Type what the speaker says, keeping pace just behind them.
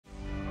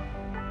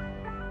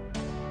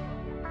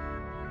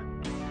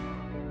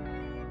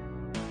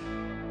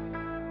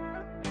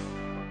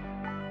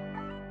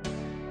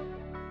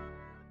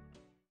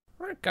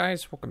Alright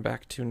guys, welcome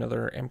back to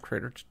another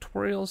MCreator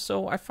tutorial.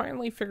 So I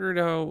finally figured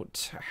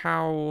out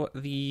how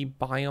the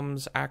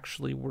biomes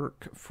actually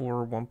work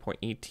for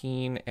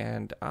 1.18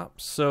 and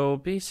up. So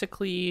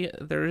basically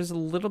there is a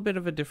little bit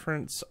of a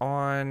difference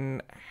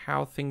on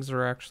how things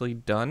are actually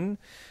done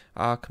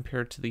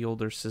compared to the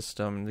older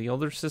system. The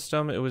older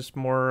system, it was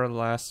more or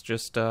less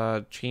just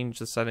change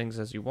the settings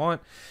as you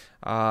want.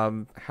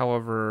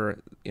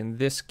 However, in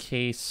this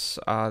case,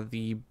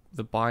 the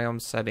biome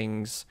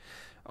settings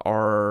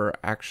are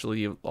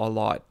actually a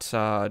lot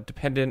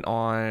dependent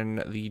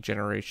on the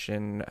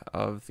generation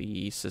of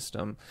the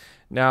system.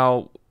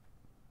 Now,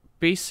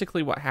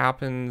 basically what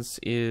happens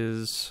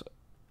is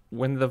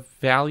when the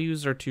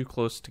values are too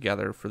close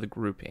together for the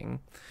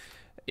grouping,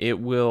 it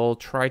will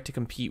try to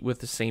compete with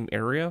the same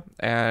area,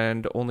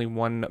 and only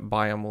one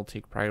biome will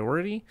take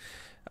priority.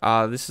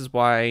 This is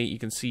why you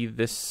can see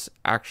this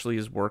actually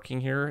is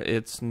working here.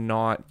 It's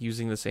not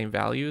using the same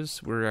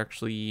values. We're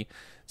actually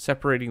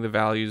separating the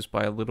values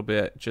by a little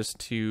bit just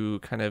to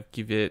kind of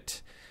give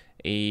it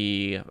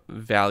a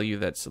value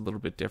that's a little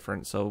bit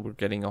different. So we're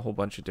getting a whole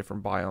bunch of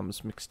different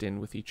biomes mixed in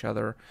with each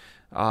other,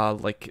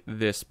 like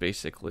this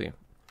basically.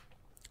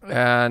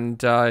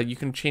 And you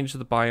can change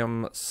the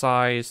biome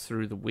size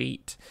through the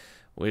weight,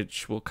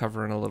 which we'll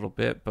cover in a little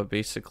bit. But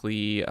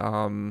basically,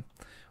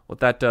 what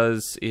that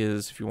does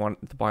is if you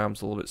want the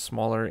biomes a little bit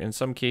smaller, in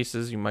some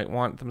cases you might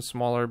want them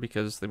smaller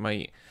because they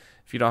might,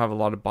 if you don't have a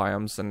lot of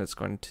biomes, then it's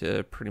going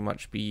to pretty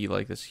much be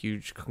like this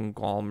huge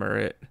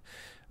conglomerate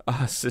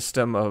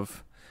system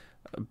of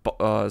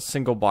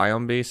single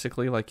biome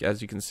basically, like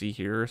as you can see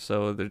here.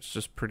 So there's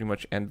just pretty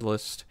much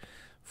endless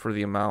for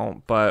the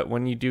amount. But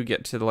when you do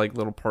get to like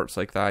little parts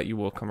like that, you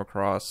will come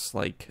across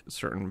like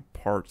certain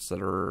parts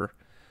that are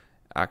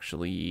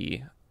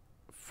actually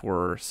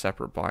for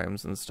separate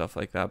biomes and stuff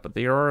like that, but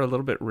they are a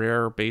little bit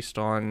rare based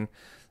on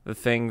the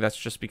thing. That's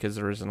just because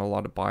there isn't a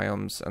lot of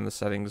biomes and the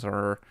settings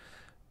are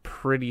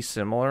pretty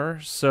similar.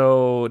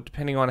 So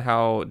depending on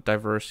how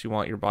diverse you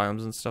want your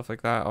biomes and stuff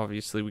like that,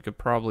 obviously we could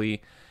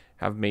probably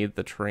have made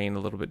the terrain a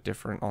little bit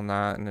different on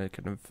that, and it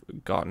could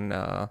have gotten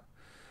a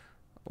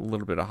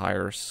little bit of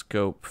higher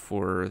scope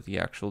for the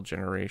actual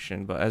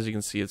generation. But as you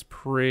can see, it's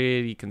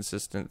pretty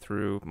consistent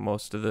through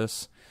most of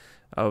this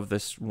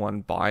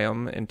one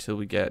biome until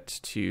we get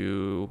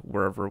to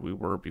wherever we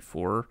were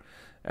before,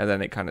 and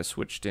then it kind of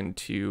switched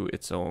into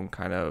its own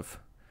kind of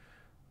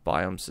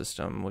biome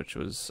system, which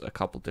was a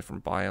couple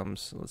different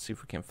biomes. Let's see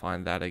if we can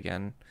find that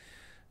again.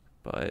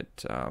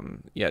 But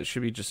yeah, it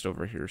should be just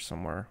over here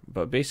somewhere.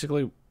 But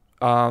basically,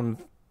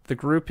 the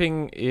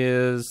grouping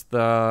is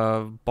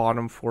the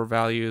bottom four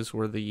values,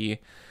 where the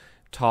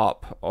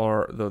top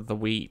or the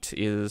weight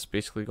is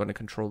basically going to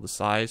control the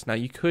size. Now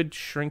you could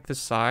shrink the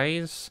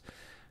size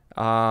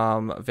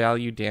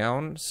value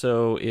down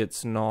so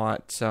it's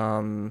not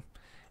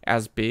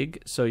as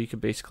big, so you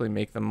could basically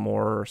make them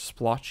more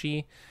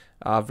splotchy,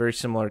 very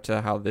similar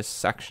to how this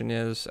section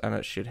is, and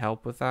it should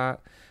help with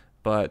that.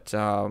 But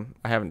I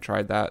haven't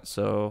tried that,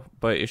 so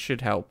but it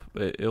should help.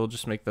 It'll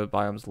just make the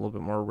biomes a little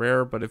bit more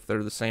rare, but if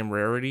they're the same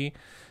rarity,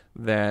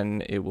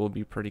 then it will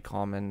be pretty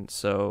common.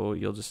 So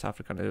you'll just have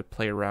to kind of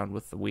play around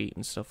with the weight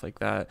and stuff like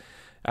that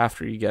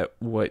after you get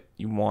what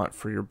you want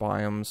for your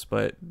biomes.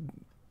 But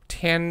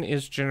 10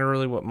 is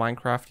generally what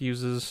Minecraft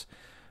uses.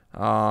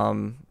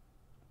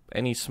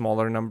 Any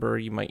smaller number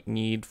you might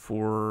need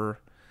for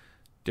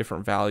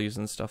different values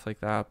and stuff like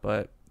that,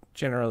 but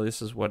generally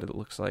this is what it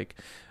looks like.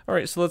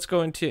 Alright, so let's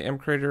go into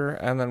MCreator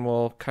and then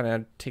we'll kind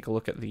of take a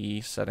look at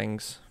the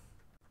settings.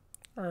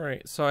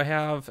 Alright, so I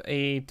have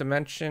a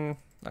dimension.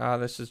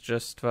 This is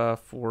just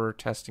for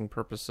testing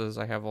purposes.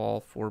 I have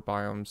all 4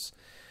 biomes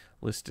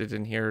listed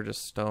in here,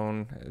 just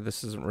stone.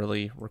 This isn't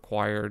really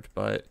required,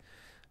 but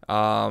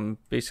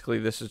basically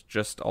this is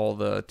just all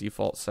the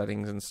default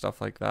settings and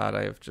stuff like that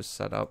I have just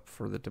set up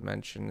for the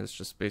dimension. It's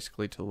just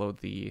basically to load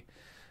the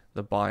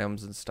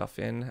biomes and stuff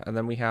in. And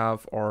then we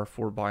have our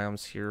 4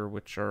 biomes here,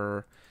 which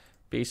are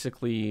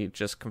basically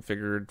just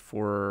configured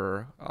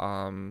for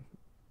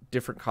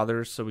different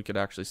colors so we could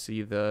actually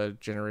see the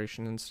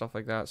generation and stuff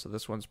like that. So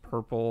this one's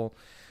purple.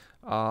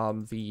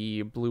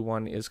 The blue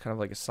one is kind of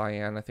like a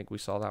cyan. I think we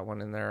saw that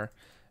one in there.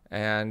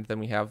 And then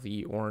we have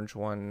the orange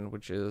one,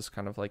 which is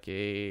kind of like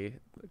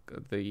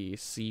the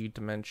C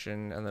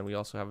dimension, and then we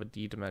also have a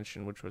D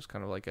dimension, which was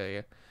kind of like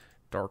a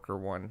darker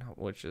one,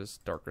 which is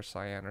darker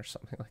cyan or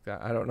something like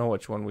that. I don't know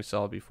which one we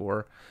saw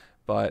before,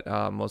 but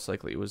most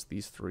likely it was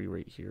these 3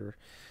 right here.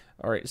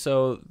 Alright,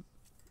 so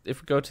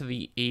if we go to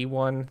the A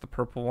one, the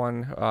purple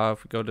one,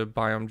 if we go to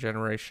biome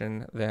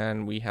generation,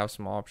 then we have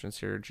some options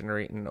here.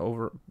 Generate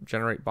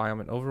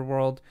biome in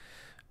overworld,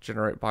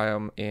 generate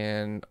biome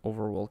in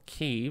overworld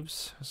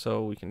caves,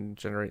 so we can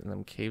generate in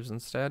them caves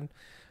instead.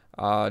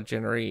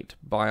 Generate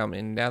biome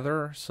in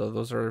nether, so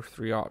those are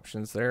 3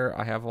 options there.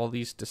 I have all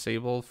these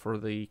disabled for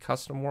the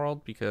custom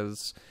world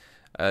because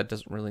it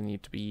doesn't really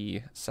need to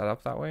be set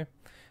up that way.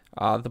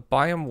 The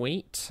biome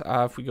weight,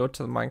 if we go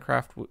to the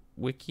Minecraft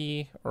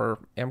wiki, or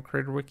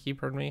MCreator wiki,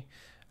 pardon me,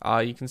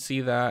 You can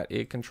see that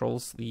it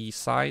controls the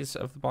size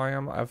of the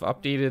biome. I've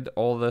updated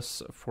all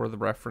this for the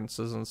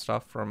references and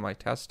stuff from my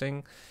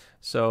testing.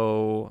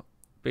 So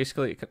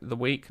basically, the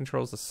weight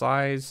controls the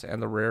size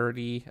and the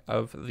rarity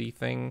of the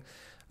thing.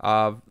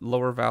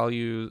 Lower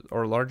values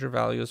or larger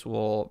values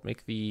will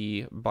make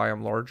the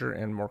biome larger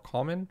and more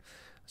common.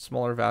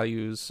 Smaller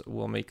values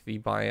will make the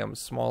biome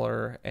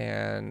smaller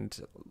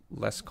and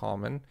less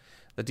common.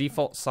 The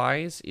default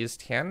size is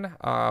 10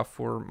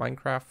 for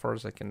Minecraft, as far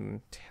as I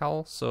can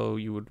tell, so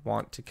you would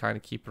want to kind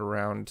of keep it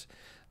around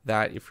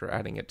that if you're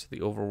adding it to the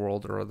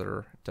overworld or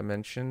other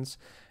dimensions.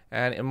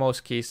 And in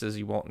most cases,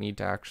 you won't need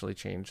to actually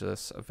change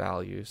this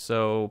value.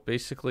 So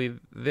basically,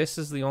 this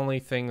is the only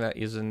thing that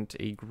isn't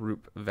a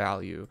group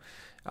value.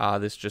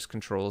 This just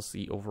controls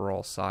the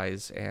overall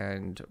size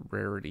and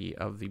rarity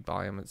of the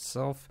biome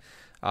itself.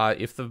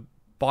 If the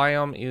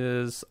biome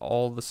is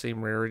all the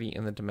same rarity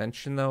in the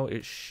dimension, though,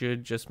 it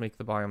should just make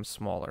the biome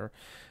smaller.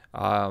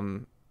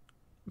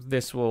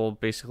 This will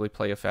basically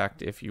play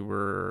effect if you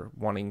were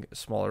wanting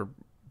smaller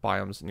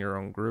biomes in your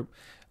own group.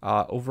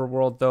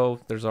 Overworld, though,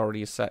 there's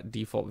already a set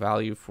default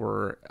value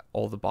for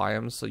all the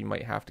biomes, so you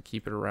might have to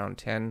keep it around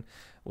 10,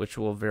 which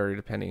will vary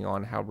depending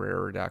on how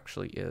rare it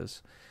actually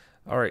is.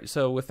 Alright,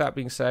 so with that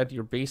being said,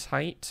 your base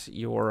height,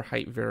 your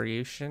height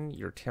variation,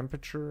 your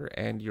temperature,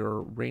 and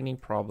your raining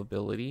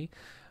probability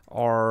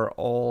are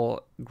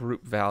all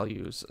group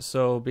values.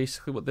 So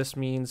basically what this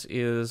means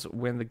is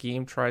when the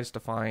game tries to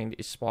find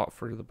a spot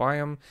for the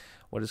biome,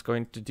 what it's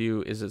going to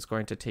do is it's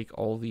going to take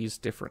all these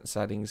different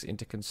settings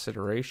into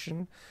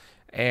consideration.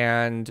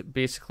 And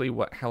basically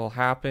what will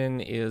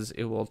happen is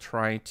it will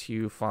try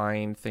to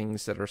find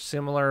things that are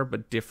similar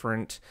but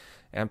different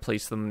and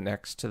place them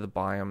next to the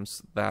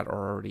biomes that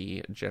are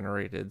already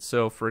generated.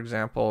 So for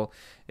example,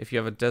 if you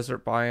have a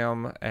desert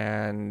biome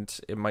and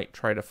it might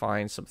try to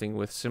find something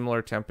with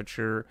similar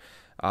temperature,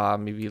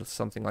 maybe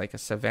something like a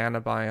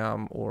savanna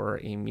biome or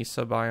a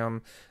mesa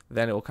biome,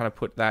 then it will kind of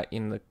put that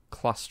in the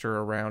cluster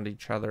around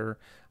each other.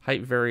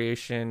 Height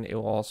variation, it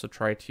will also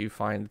try to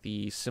find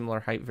the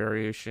similar height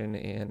variation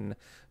in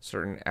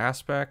certain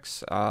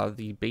aspects.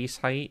 The base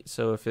height,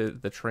 so if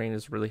the terrain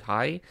is really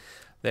high,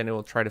 then it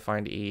will try to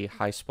find a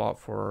high spot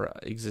for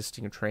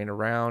existing terrain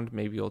around.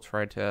 Maybe you'll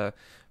try to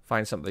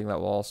find something that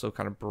will also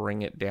kind of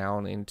bring it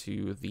down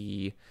into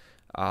the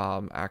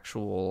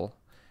actual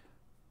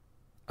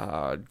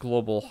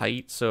global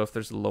height. So if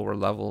there's a lower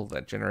level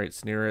that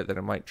generates near it, then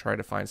it might try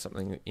to find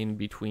something in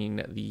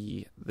between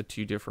the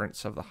two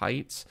difference of the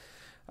heights.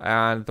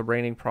 And the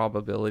raining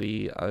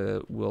probability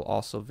will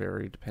also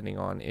vary depending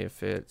on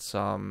if it's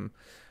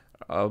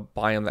a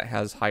biome that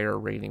has higher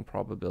raining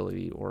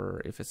probability,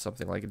 or if it's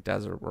something like a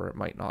desert where it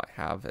might not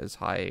have as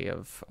high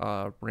of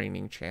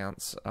raining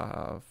chance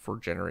for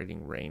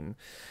generating rain.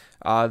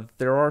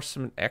 There are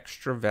some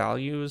extra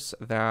values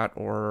that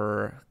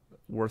are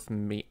worth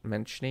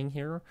mentioning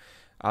here.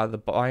 The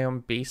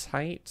biome base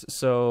height,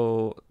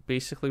 so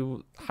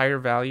basically higher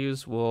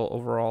values will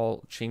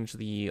overall change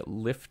the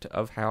lift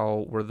of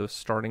where the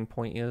starting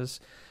point is,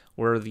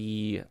 where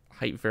the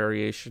height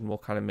variation will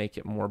kind of make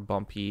it more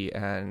bumpy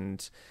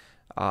and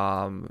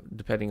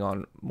depending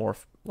on more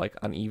like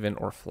uneven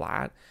or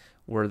flat,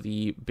 where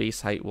the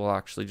base height will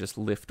actually just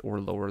lift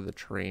or lower the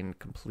terrain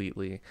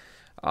completely.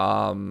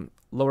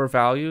 Lower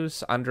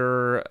values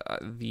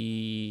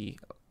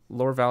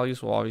lower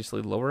values will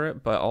obviously lower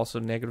it, but also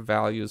negative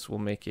values will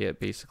make it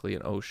basically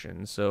an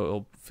ocean. So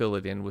it'll fill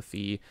it in with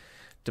the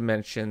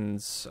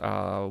dimensions,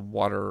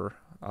 water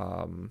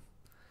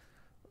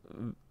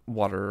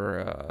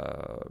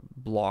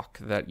block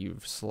that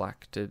you've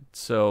selected.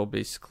 So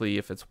basically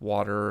if it's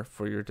water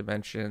for your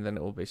dimension, then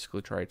it will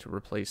basically try to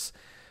replace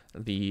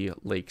the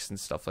lakes and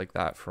stuff like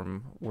that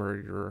from where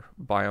your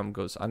biome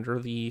goes under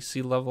the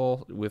sea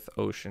level with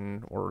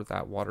ocean or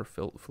that water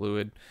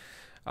fluid.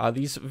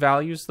 These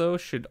values though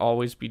should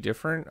always be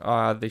different.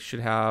 They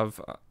should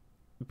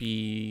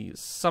be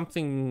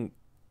something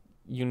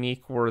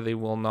unique where they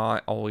will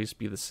not always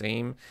be the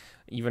same,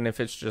 even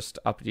if it's just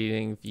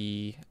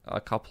updating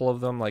a couple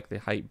of them, like the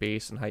height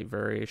base and height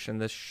variation.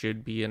 This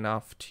should be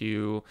enough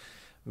to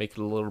make it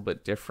a little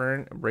bit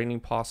different. Raining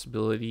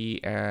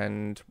possibility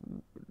and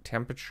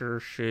temperature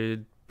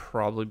should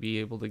probably be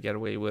able to get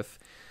away with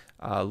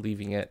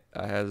leaving it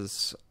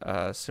as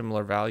a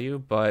similar value,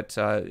 but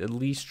at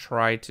least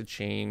try to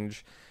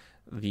change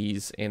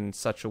these in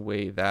such a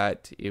way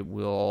that it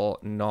will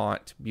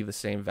not be the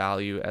same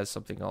value as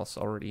something else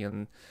already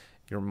in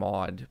your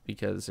mod,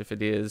 because if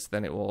it is,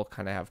 then it will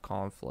kind of have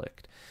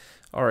conflict.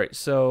 All right,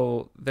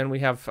 so then we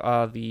have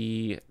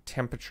the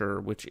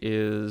temperature, which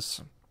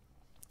is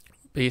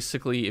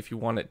basically if you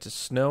want it to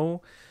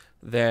snow,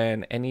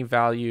 then any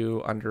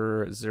value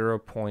under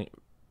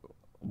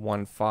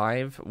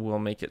 0.15 will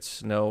make it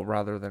snow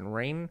rather than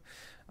rain.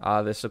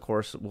 This, of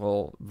course,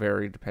 will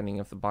vary depending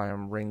if the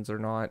biome rains or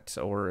not,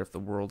 or if the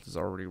world is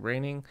already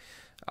raining.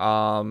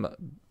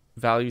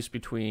 Values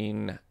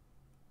between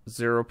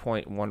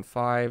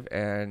 0.15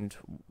 and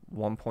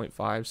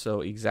 1.5,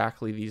 so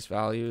exactly these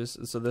values.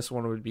 So this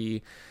one would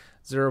be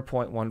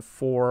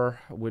 0.14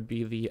 would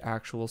be the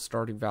actual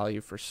starting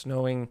value for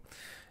snowing.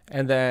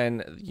 And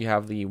then you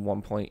have the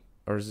 0.15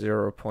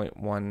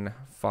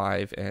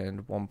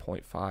 and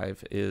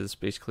 1.5 is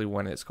basically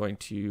when it's going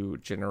to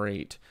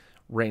generate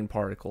rain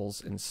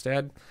particles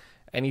instead.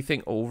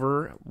 Anything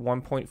over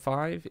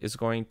 1.5 is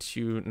going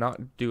to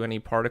not do any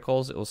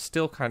particles. It will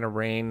still kind of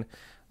rain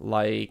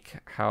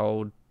like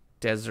how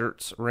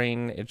deserts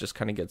rain. It just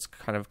kind of gets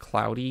kind of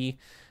cloudy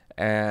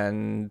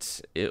and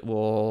it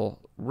will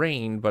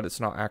rain, but it's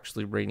not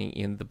actually raining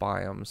in the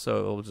biome. So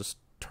it will just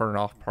turn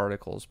off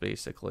particles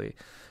basically.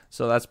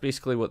 So that's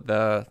basically what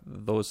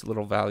those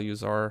little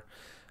values are.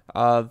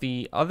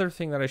 The other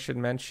thing that I should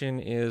mention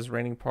is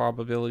raining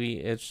probability.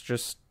 It's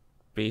just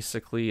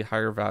basically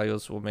higher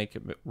values will make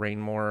it rain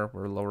more,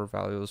 where lower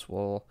values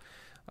will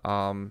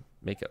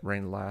make it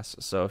rain less.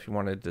 So if you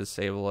wanted to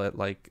disable it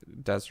like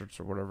deserts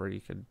or whatever,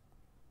 you could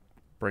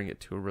bring it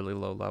to a really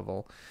low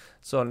level.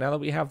 So now that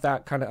we have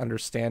that kind of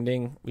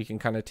understanding, we can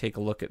kind of take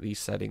a look at these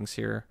settings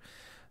here.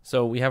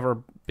 So we have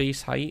our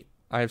base height.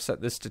 I've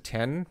set this to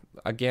 10.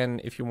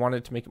 Again, if you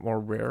wanted to make it more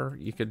rare,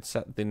 you could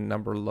set the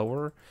number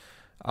lower.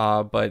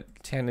 But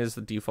 10 is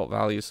the default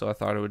value, so I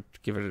thought I would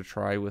give it a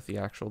try with the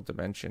actual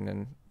dimension,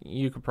 and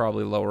you could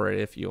probably lower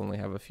it if you only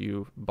have a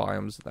few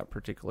biomes of that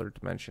particular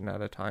dimension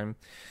at a time.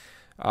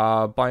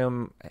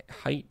 Biome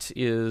height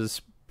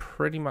is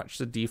pretty much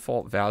the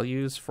default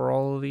values for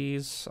all of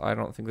these. I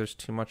don't think there's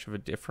too much of a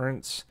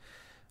difference.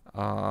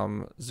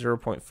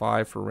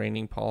 0.5 for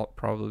raining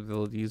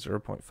probability,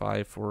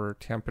 0.5 for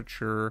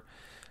temperature.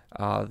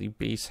 The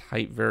base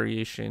height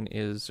variation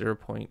is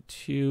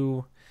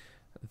 0.2.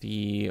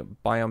 The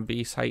biome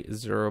base height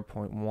is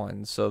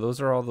 0.1. So those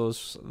are all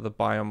the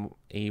biome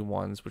A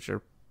ones, which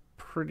are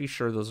pretty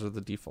sure those are the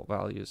default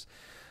values.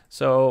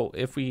 So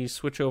if we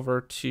switch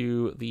over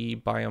to the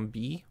biome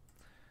B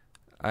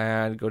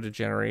and go to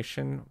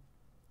generation,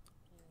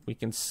 we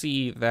can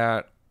see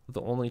that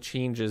the only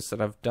changes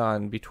that I've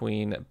done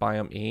between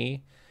biome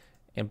A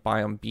and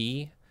biome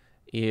B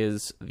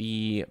is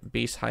the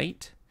base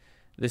height.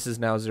 This is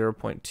now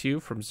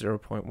 0.2 from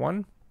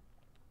 0.1.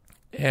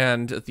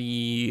 And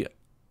the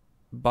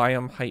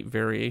biome height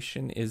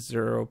variation is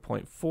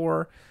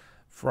 0.4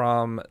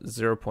 from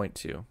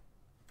 0.2.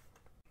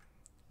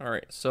 All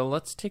right, so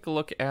let's take a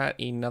look at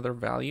another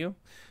value.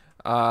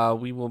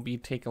 We will be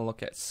taking a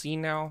look at C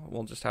now.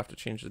 We'll just have to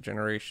change the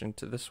generation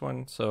to this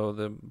one. So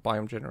the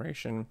biome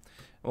generation,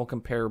 we'll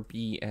compare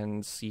B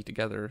and C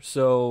together.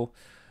 So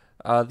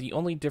the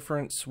only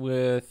difference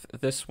with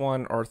this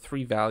one are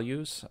 3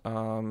 values,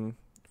 as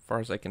far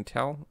as I can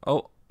tell.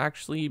 Oh,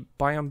 actually,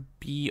 biome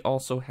B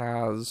also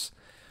has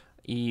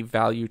a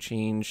value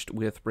changed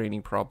with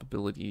raining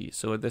probability.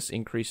 So this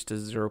increased to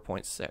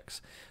 0.6.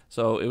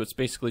 So it was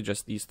basically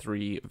just these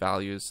 3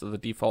 values. So the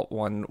default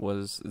one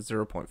was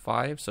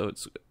 0.5, so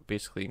it's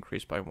basically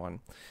increased by 1.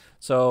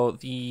 So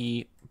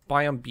the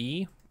biome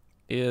B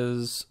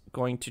is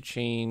going to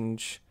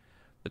change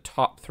the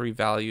top 3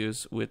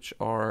 values, which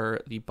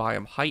are the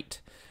biome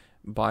height,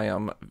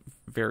 biome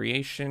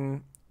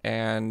variation,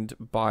 and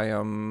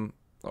biome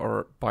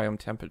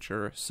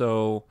temperature.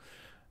 So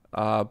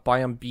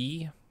biome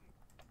B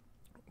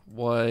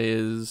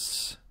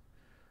was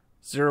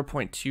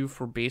 0.2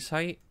 for base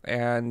height,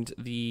 and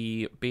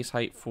the base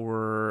height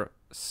for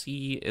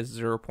C is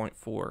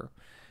 0.4.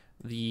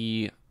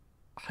 The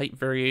height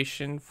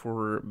variation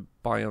for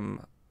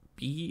biome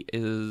B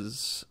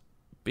is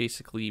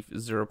basically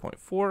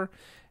 0.4,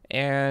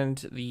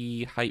 and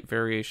the height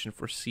variation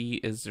for C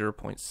is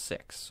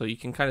 0.6. So you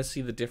can kind of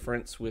see the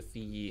difference with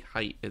the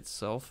height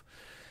itself.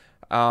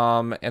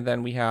 And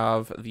then we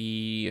have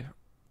the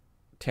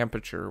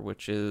temperature,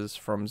 which is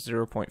from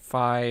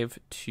 0.5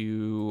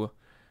 to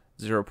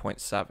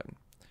 0.7.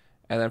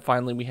 And then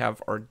finally we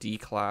have our D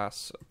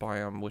class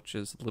biome, which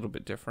is a little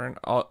bit different.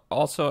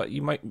 Also,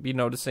 you might be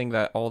noticing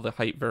that all the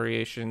height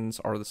variations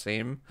are the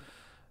same,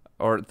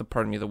 or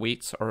the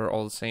weights are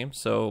all the same.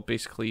 So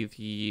basically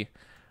the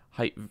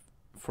height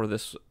for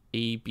this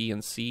A, B,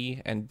 and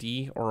C and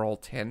D are all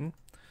 10.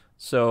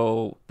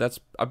 So that's,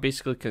 I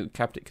basically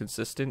kept it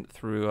consistent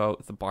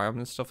throughout the biome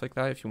and stuff like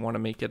that. If you want to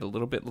make it a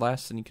little bit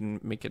less, then you can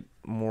make it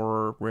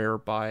more rare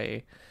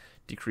by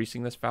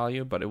decreasing this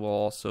value, but it will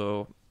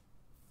also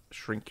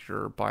shrink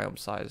your biome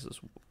size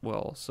as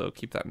well. So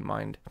keep that in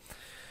mind.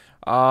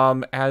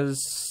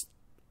 As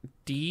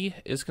D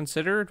is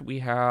considered, we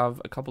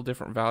have a couple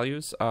different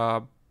values.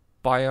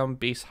 Biome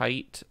base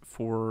height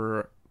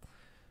for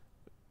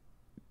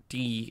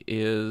D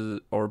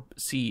is, or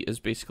C is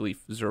basically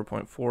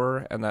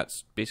 0.4, and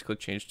that's basically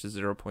changed to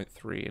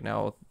 0.3.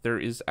 Now, there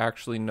is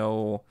actually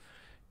no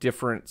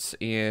difference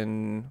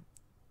in,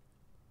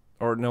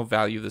 or no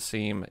value the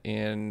same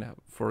in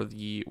for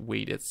the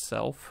weight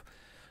itself.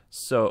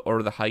 So,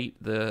 or the height,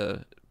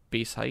 the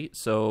base height.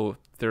 So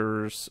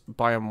there's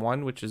biome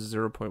 1, which is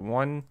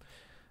 0.1.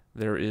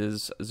 There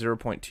is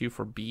 0.2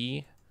 for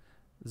B,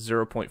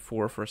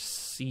 0.4 for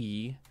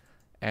C,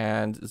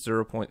 and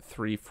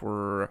 0.3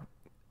 for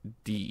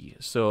D.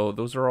 So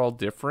those are all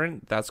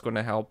different. That's going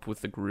to help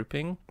with the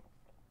grouping.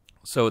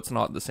 so it's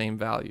not the same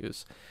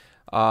values.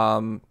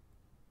 Let's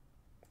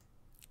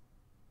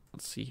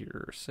see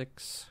here,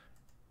 6.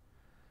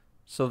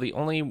 So the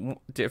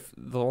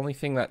only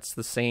thing that's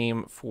the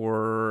same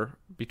for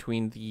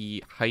between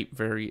the height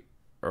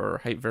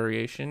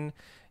variation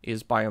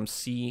is biome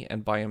C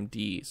and biome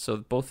D. So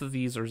both of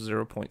these are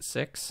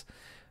 0.6,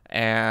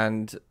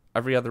 and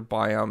every other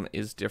biome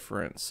is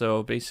different.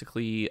 So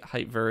basically,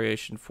 height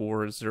variation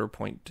for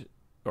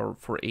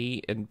for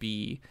A and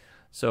B.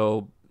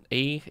 So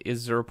A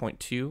is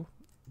 0.2,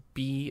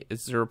 B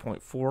is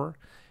 0.4,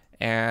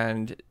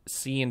 and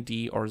C and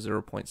D are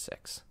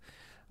 0.6.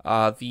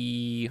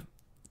 The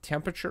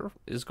temperature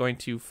is going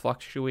to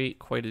fluctuate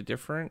quite a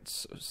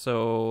difference.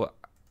 So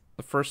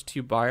the first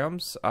two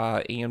biomes,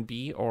 A and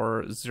B,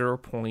 are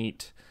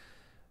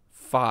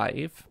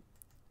 0.5,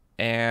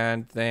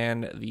 and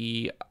then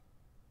the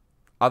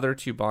other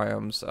two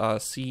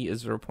biomes, C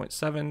is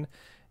 0.7,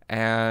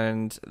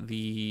 and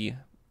the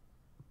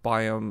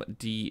biome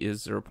D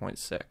is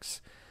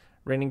 0.6.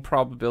 Raining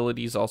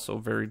probability is also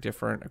very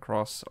different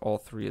across all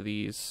three of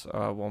these,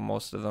 well,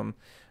 most of them.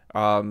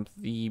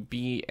 The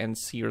B and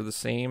C are the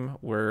same,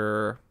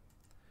 where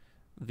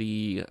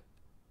the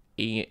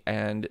A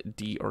and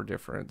D are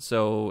different.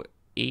 So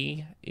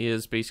A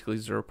is basically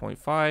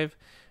 0.5,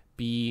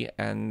 B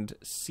and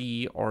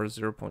C are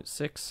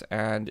 0.6,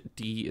 and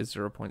D is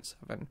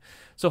 0.7.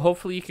 So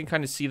hopefully you can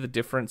kind of see the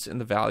difference in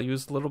the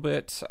values a little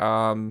bit.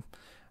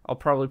 I'll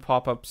probably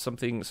pop up some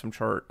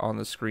chart on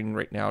the screen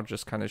right now,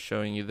 just kind of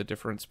showing you the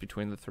difference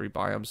between the three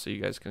biomes, so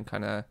you guys can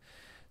kind of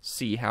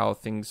see how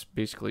things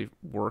basically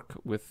work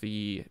with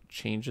the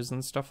changes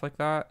and stuff like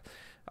that.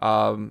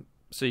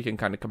 So you can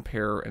kind of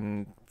compare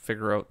and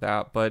figure out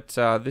that. But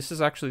this is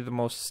actually the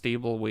most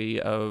stable way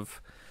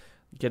of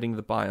getting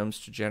the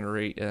biomes to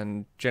generate,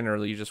 and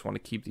generally you just want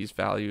to keep these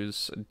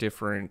values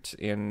different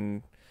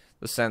in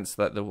the sense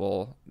that they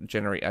will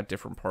generate at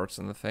different parts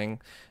in the thing.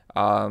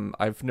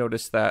 I've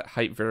noticed that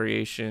height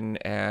variation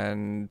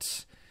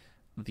and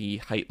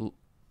the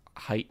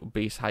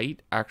base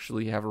height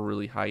actually have a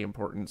really high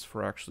importance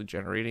for actually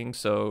generating,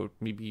 so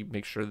maybe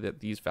make sure that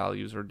these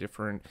values are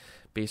different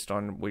based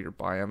on what your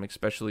biome,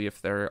 especially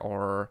if there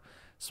are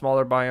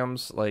smaller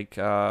biomes, like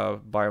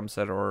biomes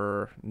that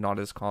are not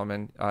as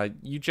common.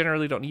 You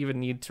generally don't even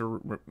need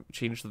to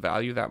change the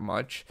value that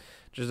much.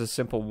 Just a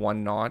simple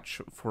 1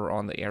 notch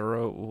on the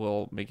arrow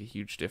will make a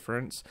huge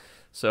difference,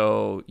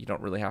 so you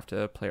don't really have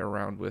to play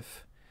around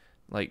with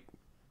like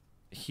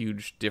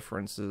huge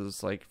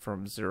differences, like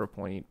from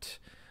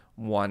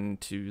 0.1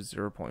 to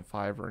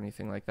 0.5 or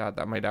anything like that.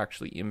 That might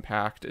actually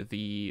impact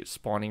the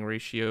spawning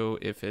ratio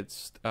if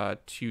it's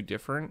too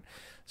different.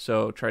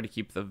 So try to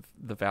keep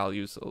the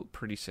values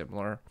pretty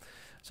similar.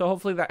 So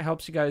hopefully that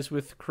helps you guys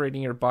with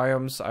creating your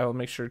biomes. I will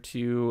make sure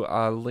to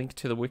link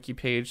to the wiki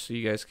page so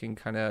you guys can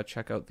kind of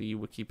check out the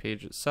wiki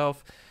page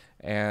itself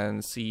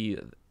and see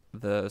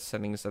the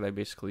settings that I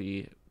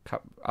basically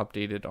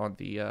updated on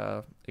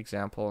the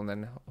example, and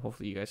then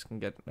hopefully you guys can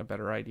get a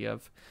better idea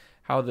of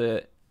how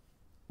the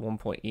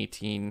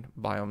 1.18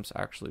 biomes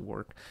actually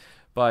work.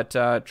 But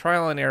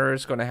trial and error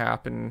is going to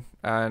happen,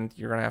 and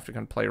you're going to have to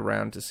kind of play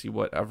around to see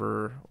what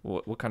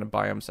kind of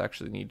biomes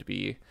actually need to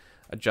be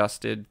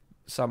adjusted.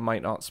 Some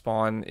might not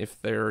spawn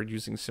if they're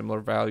using similar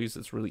values.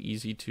 It's really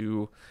easy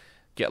to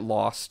get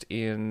lost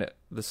in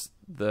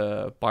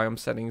the biome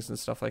settings and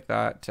stuff like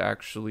that to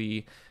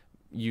actually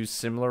use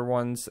similar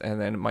ones,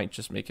 and then it might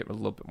just make it a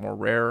little bit more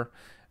rare,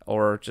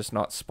 or just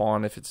not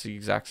spawn if it's the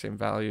exact same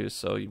values.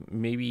 So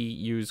maybe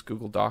use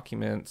Google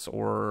Documents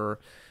or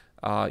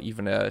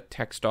even a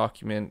text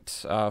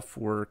document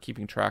for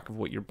keeping track of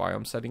what your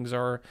biome settings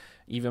are,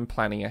 even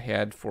planning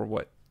ahead for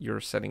what your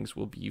settings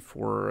will be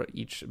for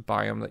each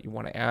biome that you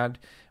want to add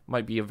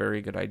might be a very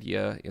good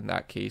idea in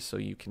that case, so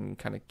you can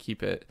kind of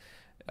keep it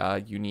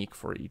unique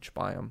for each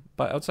biome.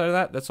 But outside of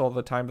that, that's all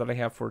the time that I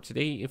have for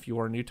today. If you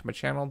are new to my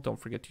channel, don't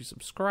forget to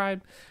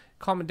subscribe,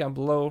 comment down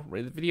below,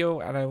 rate the video,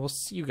 and I will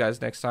see you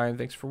guys next time.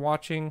 Thanks for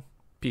watching.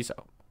 Peace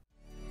out.